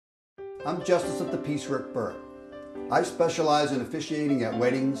I'm Justice of the Peace Rick Burtt. I specialize in officiating at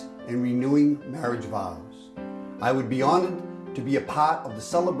weddings and renewing marriage vows. I would be honored to be a part of the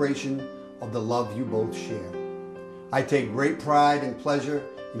celebration of the love you both share. I take great pride and pleasure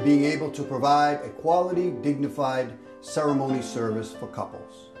in being able to provide a quality, dignified ceremony service for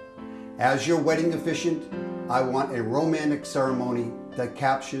couples. As your wedding officiant, I want a romantic ceremony that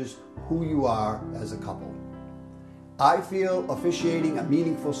captures who you are as a couple. I feel officiating a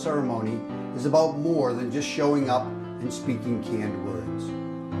meaningful ceremony is about more than just showing up and speaking canned words.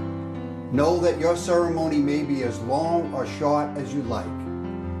 Know that your ceremony may be as long or short as you like.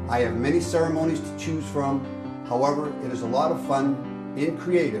 I have many ceremonies to choose from. However, it is a lot of fun and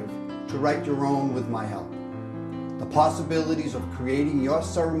creative to write your own with my help. The possibilities of creating your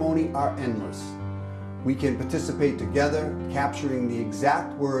ceremony are endless. We can participate together, capturing the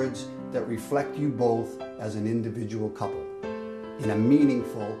exact words that reflect you both as an individual couple in a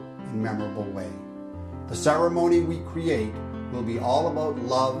meaningful and memorable way. The ceremony we create will be all about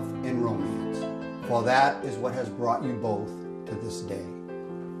love and romance, for that is what has brought you both to this day.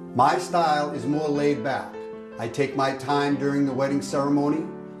 My style is more laid back. I take my time during the wedding ceremony.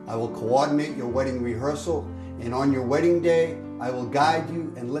 I will coordinate your wedding rehearsal, and on your wedding day, I will guide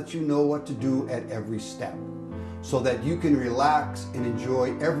you and let you know what to do at every step, so that you can relax and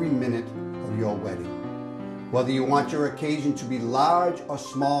enjoy every minute of your wedding. Whether you want your occasion to be large or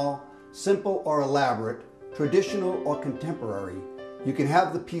small, simple or elaborate, traditional or contemporary, you can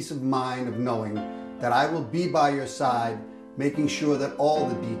have the peace of mind of knowing that I will be by your side, making sure that all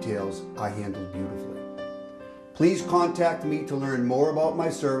the details are handled beautifully. Please contact me to learn more about my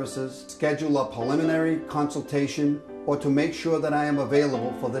services, schedule a preliminary consultation, or to make sure that I am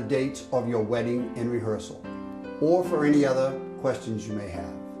available for the dates of your wedding and rehearsal, or for any other questions you may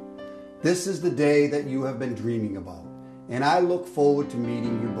have. This is the day that you have been dreaming about, and I look forward to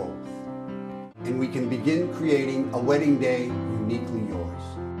meeting you both. And we can begin creating a wedding day uniquely yours.